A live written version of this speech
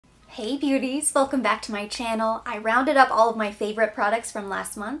Hey beauties, welcome back to my channel. I rounded up all of my favorite products from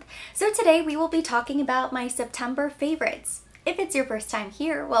last month, so today we will be talking about my September favorites. If it's your first time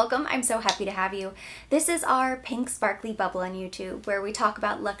here, welcome. I'm so happy to have you. This is our Pink Sparkly Bubble on YouTube, where we talk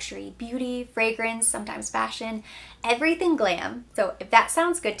about luxury, beauty, fragrance, sometimes fashion, everything glam. So if that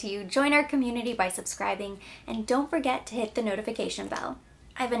sounds good to you, join our community by subscribing, and don't forget to hit the notification bell.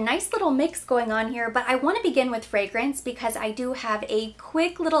 I have a nice little mix going on here, but I want to begin with fragrance because I do have a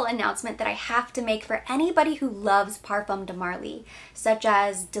quick little announcement that I have to make for anybody who loves Parfum de Marly, such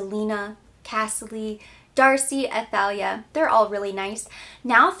as Delina, Cassidy, Darcy, Athalia. They're all really nice.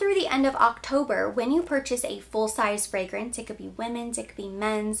 Now through the end of October, when you purchase a full-size fragrance, it could be women's, it could be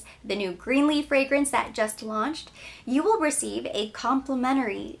men's, the new green leaf fragrance that just launched, you will receive a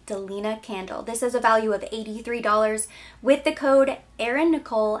complimentary Delina candle. This is a value of $83 with the code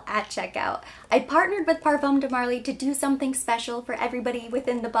ERINNICOLE at checkout. I partnered with Parfum de Marly to do something special for everybody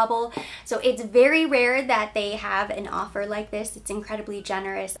within the bubble, so it's very rare that they have an offer like this. It's incredibly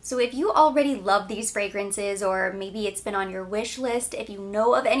generous. So if you already love these fragrances, or maybe it's been on your wish list, if you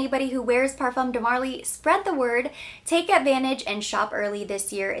know of anybody who wears Parfum de Marly, spread the word, take advantage, and shop early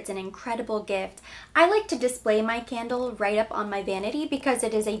this year. It's an incredible gift. I like to display my candle right up on my vanity because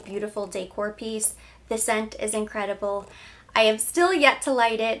it is a beautiful decor piece. The scent is incredible. I have still yet to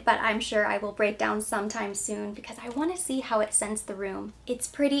light it, but I'm sure I will break down sometime soon because I want to see how it scents the room. It's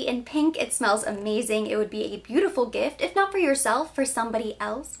pretty in pink, it smells amazing. It would be a beautiful gift, if not for yourself, for somebody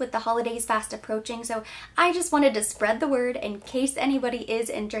else with the holidays fast approaching. So I just wanted to spread the word in case anybody is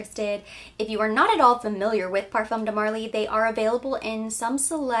interested. If you are not at all familiar with Parfum de Marly, they are available in some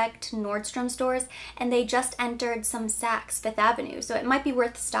select Nordstrom stores, and they just entered some Saks Fifth Avenue, so it might be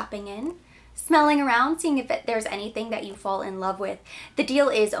worth stopping in, smelling around, seeing if there's anything that you fall in love with. The deal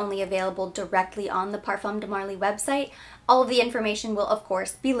is only available directly on the Parfum de Marly website. All of the information will, of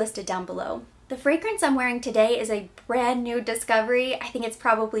course, be listed down below. The fragrance I'm wearing today is a brand new discovery. I think it's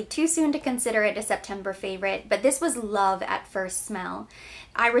probably too soon to consider it a September favorite, but this was love at first smell.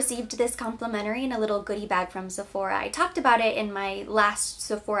 I received this complimentary in a little goodie bag from Sephora. I talked about it in my last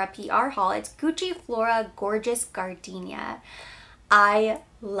Sephora PR haul. It's Gucci Flora Gorgeous Gardenia. I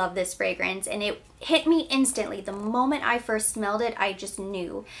love this fragrance, and it hit me instantly. The moment I first smelled it, I just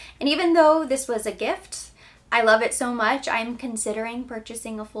knew. And even though this was a gift, I love it so much, I'm considering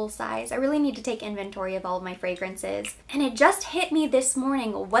purchasing a full size. I really need to take inventory of all of my fragrances. And it just hit me this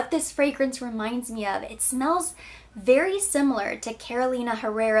morning what this fragrance reminds me of. It smells very similar to Carolina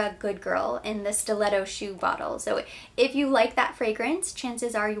Herrera Good Girl in the stiletto shoe bottle. So if you like that fragrance,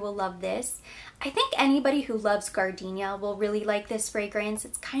 chances are you will love this. I think anybody who loves gardenia will really like this fragrance.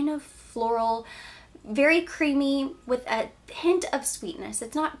 It's kind of floral, very creamy with a hint of sweetness.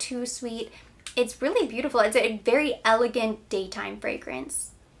 It's not too sweet. It's really beautiful. It's a very elegant daytime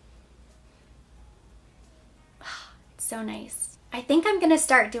fragrance. It's so nice. I think I'm gonna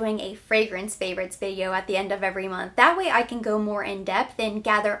start doing a fragrance favorites video at the end of every month. That way I can go more in depth and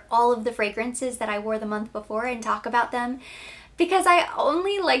gather all of the fragrances that I wore the month before and talk about them, because I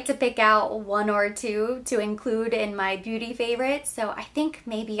only like to pick out one or two to include in my beauty favorites, so I think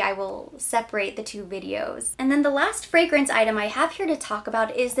maybe I will separate the two videos. And then the last fragrance item I have here to talk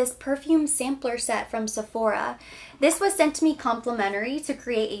about is this perfume sampler set from Sephora. This was sent to me complimentary to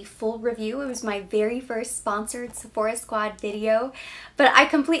create a full review. It was my very first sponsored Sephora Squad video, but I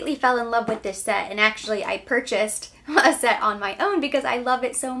completely fell in love with this set, and actually I purchased a set on my own because I love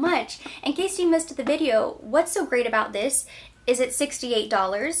it so much. In case you missed the video, what's so great about this is it's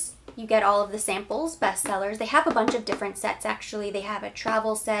 $68. You get all of the samples, bestsellers. They have a bunch of different sets actually. They have a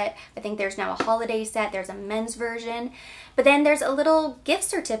travel set. I think there's now a holiday set. There's a men's version. But then there's a little gift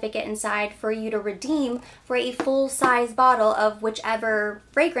certificate inside for you to redeem for a full-size bottle of whichever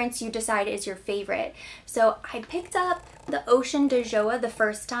fragrance you decide is your favorite. So I picked up the Ocean de Joie the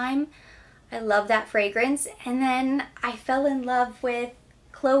first time. I love that fragrance. And then I fell in love with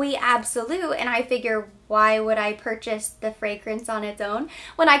Chloe Absolute, and I figure, why would I purchase the fragrance on its own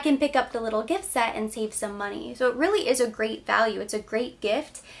when I can pick up the little gift set and save some money? So it really is a great value. It's a great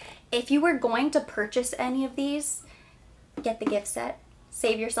gift. If you were going to purchase any of these, get the gift set.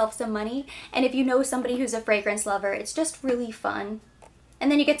 Save yourself some money. And if you know somebody who's a fragrance lover, it's just really fun.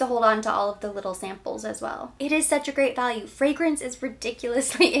 And then you get to hold on to all of the little samples as well. It is such a great value. Fragrance is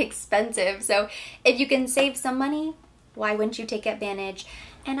ridiculously expensive, so if you can save some money, why wouldn't you take advantage?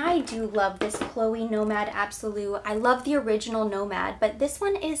 And I do love this Chloe Nomad Absolute. I love the original Nomad, but this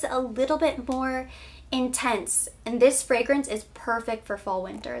one is a little bit more intense. And this fragrance is perfect for fall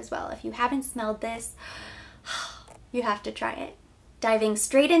winter as well. If you haven't smelled this, you have to try it. Diving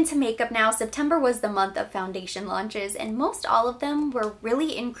straight into makeup now, September was the month of foundation launches, and most all of them were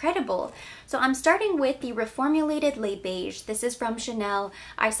really incredible. So I'm starting with the Reformulated Les Beige. This is from Chanel.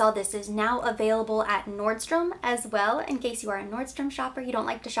 I saw this is now available at Nordstrom as well. In case you are a Nordstrom shopper, you don't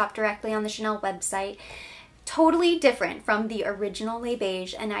like to shop directly on the Chanel website. Totally different from the original Les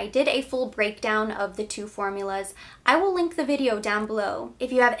Beige, and I did a full breakdown of the two formulas. I will link the video down below.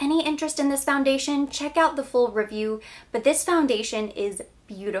 If you have any interest in this foundation, check out the full review, but this foundation is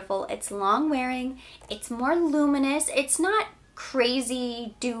beautiful. It's long wearing, it's more luminous, it's not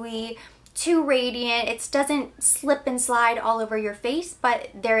crazy dewy, too radiant, it doesn't slip and slide all over your face, but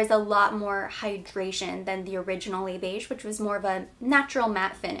there is a lot more hydration than the original Les Beige, which was more of a natural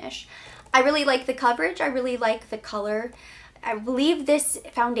matte finish. I really like the coverage, I really like the color. I believe this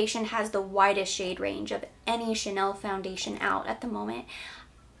foundation has the widest shade range of any Chanel foundation out at the moment.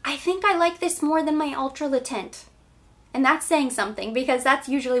 I think I like this more than my Ultra Le Tint. And that's saying something because that's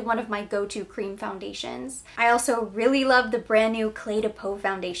usually one of my go-to cream foundations. I also really love the brand new Clé de Peau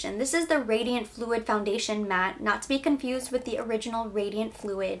foundation. This is the Radiant Fluid Foundation Matte, not to be confused with the original Radiant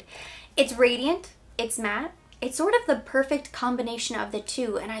Fluid. It's radiant, it's matte. It's sort of the perfect combination of the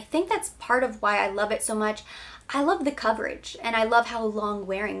two, and I think that's part of why I love it so much. I love the coverage, and I love how long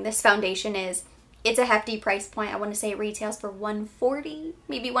wearing this foundation is. It's a hefty price point. I want to say it retails for $140,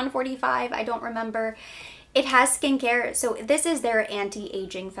 maybe $145, I don't remember. It has skincare, so this is their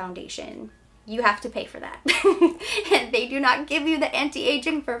anti-aging foundation. You have to pay for that. And they do not give you the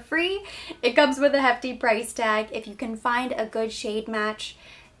anti-aging for free. It comes with a hefty price tag. If you can find a good shade match,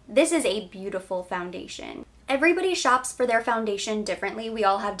 this is a beautiful foundation. Everybody shops for their foundation differently. We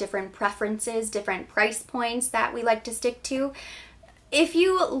all have different preferences, different price points that we like to stick to. If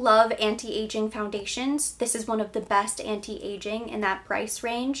you love anti-aging foundations, this is one of the best anti-aging in that price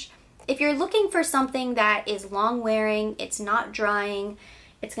range. If you're looking for something that is long wearing, it's not drying,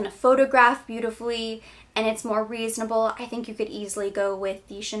 it's going to photograph beautifully, and it's more reasonable, I think you could easily go with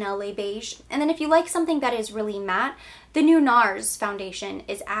the Chanel Les Beige. And then if you like something that is really matte, the new NARS foundation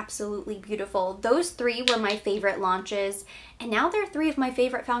is absolutely beautiful. Those three were my favorite launches, and now they're three of my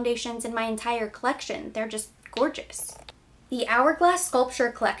favorite foundations in my entire collection. They're just gorgeous. The Hourglass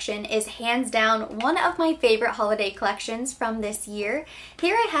Sculpture collection is hands down one of my favorite holiday collections from this year.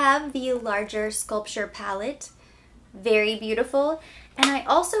 Here I have the larger sculpture palette, very beautiful, and I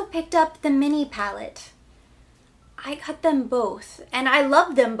also picked up the mini palette. I got them both, and I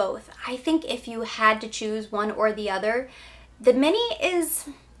love them both. I think if you had to choose one or the other, the mini is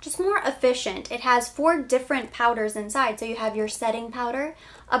just more efficient. It has 4 different powders inside, so you have your setting powder,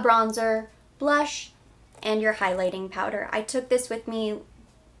 a bronzer, blush, and your highlighting powder. I took this with me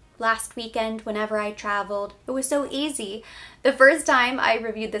last weekend whenever I traveled. It was so easy. The first time I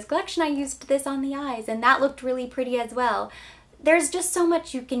reviewed this collection, I used this on the eyes, and that looked really pretty as well. There's just so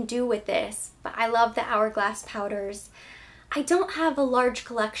much you can do with this, but I love the Hourglass powders. I don't have a large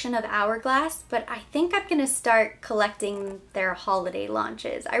collection of Hourglass, but I think I'm gonna start collecting their holiday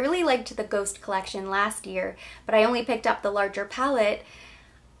launches. I really liked the Ghost collection last year, but I only picked up the larger palette.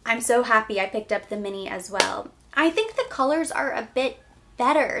 I'm so happy I picked up the mini as well. I think the colors are a bit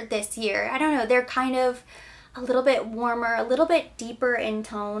better this year. I don't know, they're kind of a little bit warmer, a little bit deeper in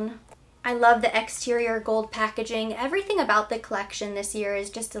tone. I love the exterior gold packaging. Everything about the collection this year is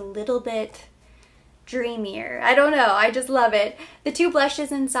just a little bit dreamier. I don't know, I just love it. The 2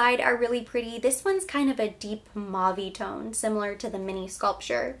 blushes inside are really pretty. This one's kind of a deep mauve tone, similar to the mini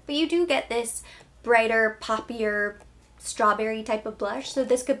sculpture, but you do get this brighter, poppier, strawberry type of blush, so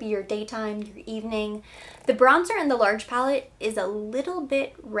this could be your daytime, your evening. The bronzer in the large palette is a little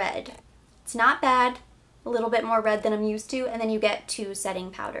bit red. It's not bad, a little bit more red than I'm used to, and then you get 2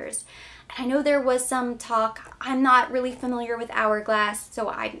 setting powders. And I know there was some talk, I'm not really familiar with Hourglass, so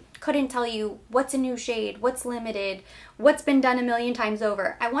I couldn't tell you what's a new shade, what's limited, what's been done a million times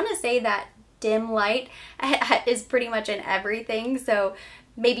over. I want to say that dim light is pretty much in everything, so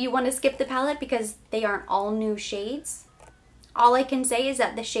maybe you want to skip the palette because they aren't all new shades. All I can say is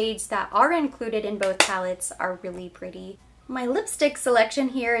that the shades that are included in both palettes are really pretty. My lipstick selection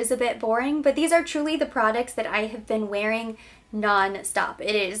here is a bit boring, but these are truly the products that I have been wearing non-stop.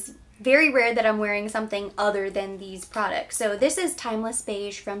 It is very rare that I'm wearing something other than these products. So this is Timeless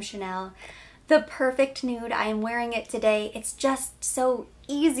Beige from Chanel. The perfect nude. I am wearing it today. It's just so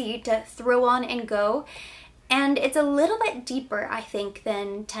easy to throw on and go. And it's a little bit deeper, I think,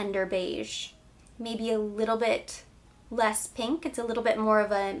 than Tender Beige. Maybe a little bit less pink. It's a little bit more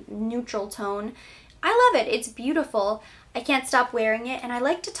of a neutral tone. I love it. It's beautiful. I can't stop wearing it, and I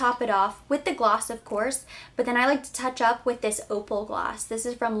like to top it off with the gloss, of course, but then I like to touch up with this opal gloss. This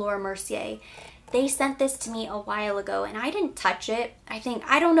is from Laura Mercier. They sent this to me a while ago and I didn't touch it. I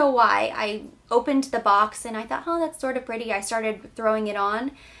don't know why. I opened the box and I thought, oh, that's sort of pretty. I started throwing it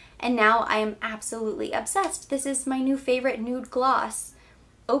on and now I am absolutely obsessed. This is my new favorite nude gloss,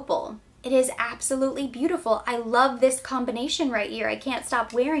 Opal. It is absolutely beautiful. I love this combination right here. I can't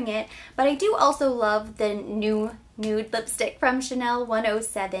stop wearing it, but I do also love the new nude lipstick from Chanel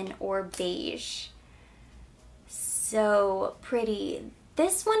 107 or Beige. So pretty.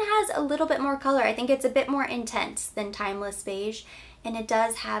 This one has a little bit more color. I think it's a bit more intense than Timeless Beige, and it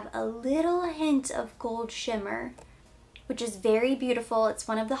does have a little hint of gold shimmer, which is very beautiful. It's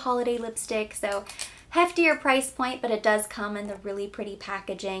one of the holiday lipsticks, so heftier price point, but it does come in the really pretty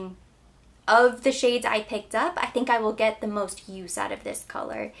packaging. Of the shades I picked up, I think I will get the most use out of this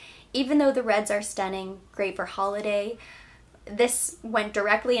color. Even though the reds are stunning, great for holiday, this went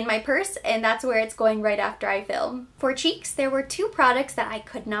directly in my purse and that's where it's going right after I film. For cheeks, there were two products that I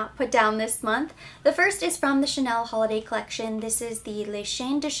could not put down this month. The first is from the Chanel Holiday Collection. This is the Les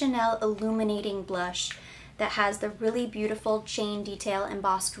Chaînes de Chanel Illuminating Blush that has the really beautiful chain detail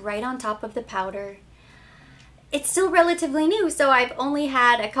embossed right on top of the powder. It's still relatively new, so I've only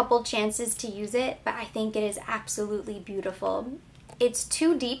had a couple chances to use it, but I think it is absolutely beautiful. It's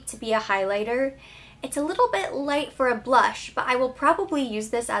too deep to be a highlighter. It's a little bit light for a blush, but I will probably use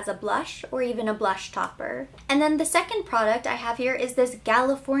this as a blush or even a blush topper. And then the second product I have here is this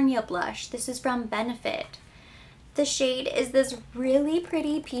California blush. This is from Benefit. The shade is this really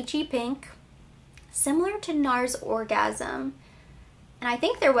pretty peachy pink, similar to NARS Orgasm. And I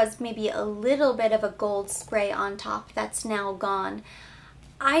think there was maybe a little bit of a gold spray on top that's now gone.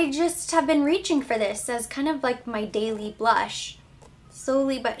 I just have been reaching for this as kind of like my daily blush.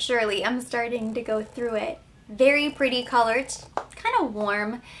 Slowly but surely, I'm starting to go through it. Very pretty color. It's kind of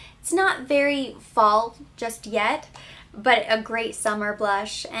warm. It's not very fall just yet, but a great summer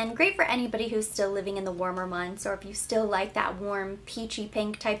blush and great for anybody who's still living in the warmer months, or if you still like that warm peachy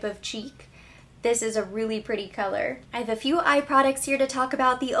pink type of cheek. This is a really pretty color. I have a few eye products here to talk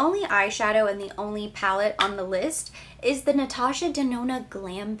about. The only eyeshadow and the only palette on the list is the Natasha Denona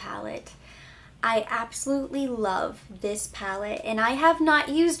Glam palette. I absolutely love this palette and I have not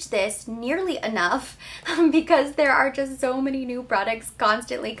used this nearly enough because there are just so many new products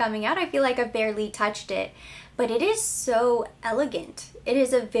constantly coming out. I feel like I've barely touched it, but it is so elegant. It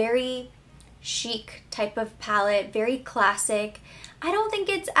is a very chic type of palette, very classic. I don't think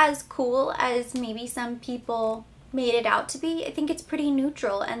it's as cool as maybe some people made it out to be. I think it's pretty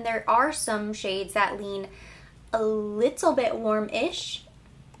neutral and there are some shades that lean a little bit warm-ish,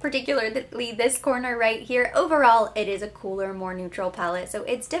 particularly this corner right here. Overall, it is a cooler, more neutral palette, so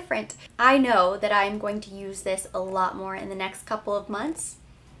it's different. I know that I'm going to use this a lot more in the next couple of months.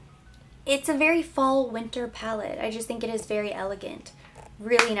 It's a very fall-winter palette. I just think it is very elegant.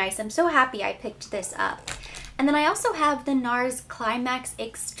 Really nice. I'm so happy I picked this up. And then I also have the NARS Climax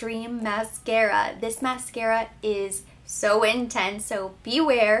Extreme Mascara. This mascara is so intense, so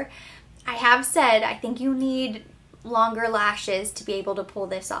beware. I have said I think you need longer lashes to be able to pull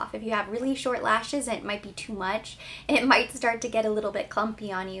this off. If you have really short lashes, it might be too much and it might start to get a little bit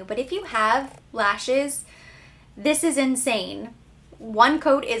clumpy on you. But if you have lashes, this is insane. One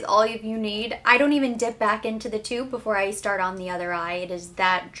coat is all you need. I don't even dip back into the tube before I start on the other eye. It is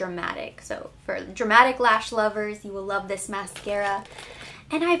that dramatic. So for dramatic lash lovers, you will love this mascara.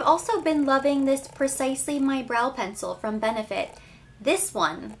 And I've also been loving this Precisely My Brow Pencil from Benefit. This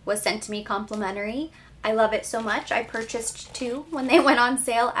one was sent to me complimentary. I love it so much. I purchased two when they went on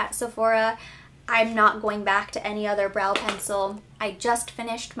sale at Sephora. I'm not going back to any other brow pencil. I just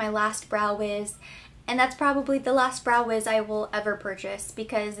finished my last Brow Wiz, and that's probably the last Brow Wiz I will ever purchase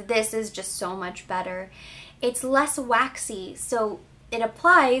because this is just so much better. It's less waxy, so it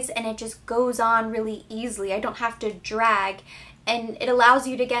applies and it just goes on really easily. I don't have to drag, and it allows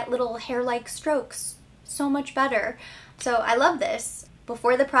you to get little hair-like strokes. So much better. So I love this.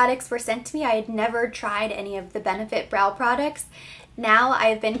 Before the products were sent to me, I had never tried any of the Benefit brow products. Now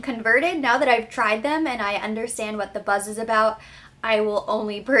I've been converted. Now that I've tried them and I understand what the buzz is about, I will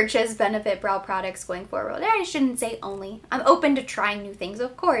only purchase Benefit brow products going forward. I shouldn't say only. I'm open to trying new things,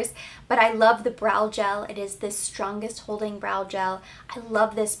 of course, but I love the brow gel. It is the strongest holding brow gel. I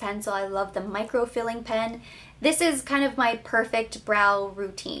love this pencil. I love the micro filling pen. This is kind of my perfect brow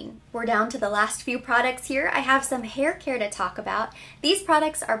routine. We're down to the last few products here. I have some hair care to talk about. These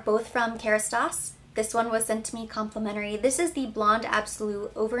products are both from Kerastase. This one was sent to me complimentary. This is the Blonde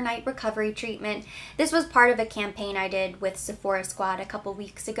Absolute Overnight Recovery Treatment. This was part of a campaign I did with Sephora Squad a couple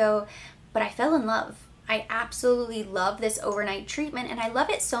weeks ago, but I fell in love. I absolutely love this overnight treatment, and I love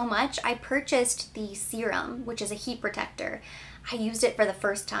it so much I purchased the serum, which is a heat protector. I used it for the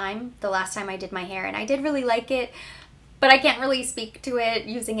first time the last time I did my hair, and I did really like it, but I can't really speak to it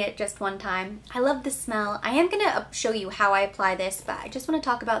using it just one time. I love the smell. I am gonna show you how I apply this, but I just wanna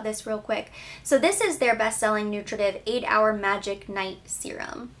talk about this real quick. So this is their best-selling nutritive 8-Hour Magic Night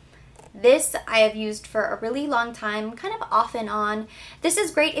Serum. This I have used for a really long time, kind of off and on. This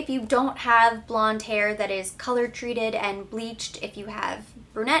is great if you don't have blonde hair that is color treated and bleached. If you have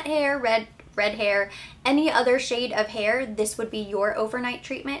brunette hair, red hair, any other shade of hair, this would be your overnight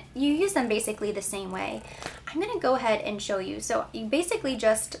treatment. You use them basically the same way. I'm gonna go ahead and show you. So you basically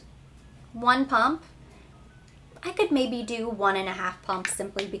just one pump. I could maybe do 1.5 pumps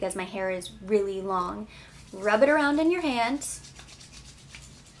simply because my hair is really long. Rub it around in your hands.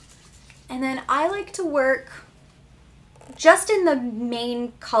 And then I like to work just in the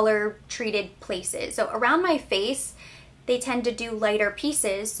main color treated places. So around my face, they tend to do lighter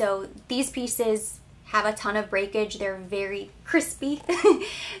pieces. So these pieces have a ton of breakage. They're very crispy.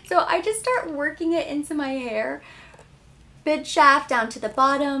 So I just start working it into my hair. Mid shaft down to the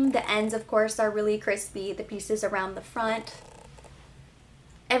bottom. The ends, of course, are really crispy. The pieces around the front.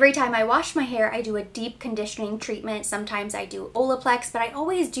 Every time I wash my hair, I do a deep conditioning treatment. Sometimes I do Olaplex, but I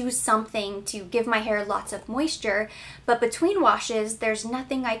always do something to give my hair lots of moisture. But between washes, there's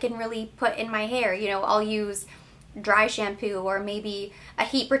nothing I can really put in my hair. You know, I'll use dry shampoo or maybe a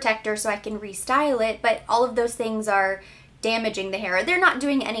heat protector so I can restyle it, but all of those things are damaging the hair. They're not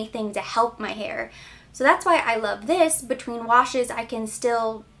doing anything to help my hair. So that's why I love this. Between washes, I can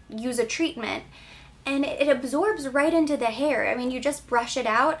still use a treatment. And it absorbs right into the hair. I mean, you just brush it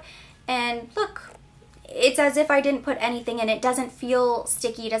out and look, it's as if I didn't put anything in. It doesn't feel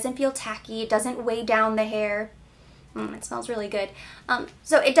sticky, it doesn't feel tacky, it doesn't weigh down the hair. It smells really good.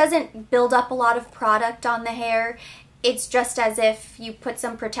 So it doesn't build up a lot of product on the hair. It's just as if you put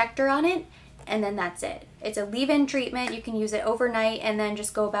some protector on it and then that's it. It's a leave-in treatment. You can use it overnight and then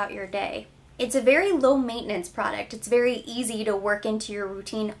just go about your day. It's a very low maintenance product. It's very easy to work into your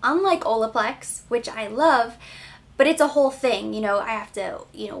routine, unlike Olaplex, which I love, but it's a whole thing. You know, I have to,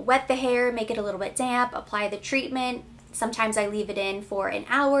 wet the hair, make it a little bit damp, apply the treatment. Sometimes I leave it in for an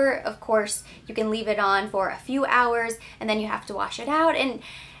hour. Of course, you can leave it on for a few hours and then you have to wash it out. And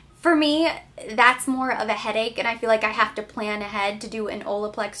for me, that's more of a headache, and I feel like I have to plan ahead to do an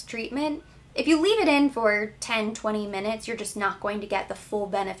Olaplex treatment. If you leave it in for 10-20 minutes, you're just not going to get the full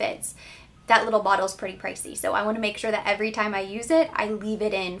benefits. That little bottle's pretty pricey, so I want to make sure that every time I use it, I leave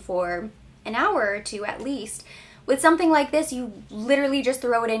it in for an hour or two at least. With something like this, you literally just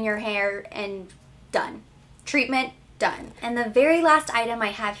throw it in your hair and done. Treatment, done. And the very last item I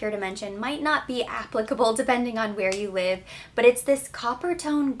have here to mention might not be applicable depending on where you live, but it's this Copper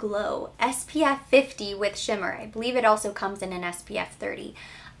Tone Glow SPF 50 with shimmer. I believe it also comes in an SPF 30.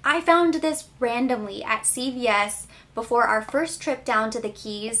 I found this randomly at CVS before our first trip down to the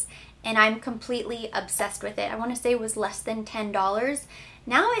Keys, and I'm completely obsessed with it. I want to say it was less than $10.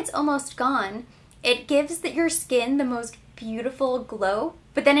 Now it's almost gone. It gives your skin the most beautiful glow,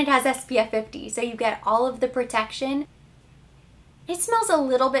 but then it has SPF 50, so you get all of the protection. It smells a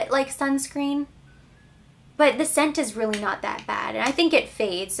little bit like sunscreen, but the scent is really not that bad, and I think it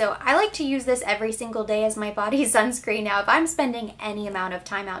fades, so I like to use this every single day as my body sunscreen now if I'm spending any amount of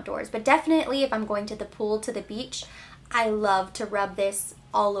time outdoors, but definitely if I'm going to the pool, to the beach, I love to rub this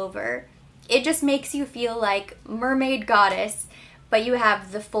all over. It just makes you feel like mermaid goddess, but you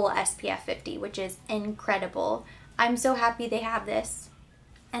have the full SPF 50, which is incredible. I'm so happy they have this.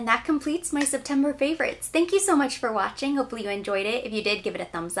 And that completes my September favorites. Thank you so much for watching. Hopefully you enjoyed it. If you did, give it a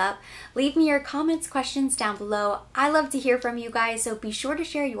thumbs up. Leave me your comments, questions down below. I love to hear from you guys, so be sure to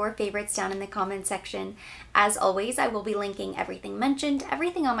share your favorites down in the comment section. As always, I will be linking everything mentioned,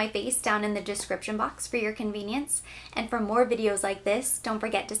 everything on my face down in the description box for your convenience. And for more videos like this, don't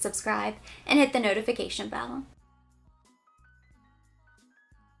forget to subscribe and hit the notification bell.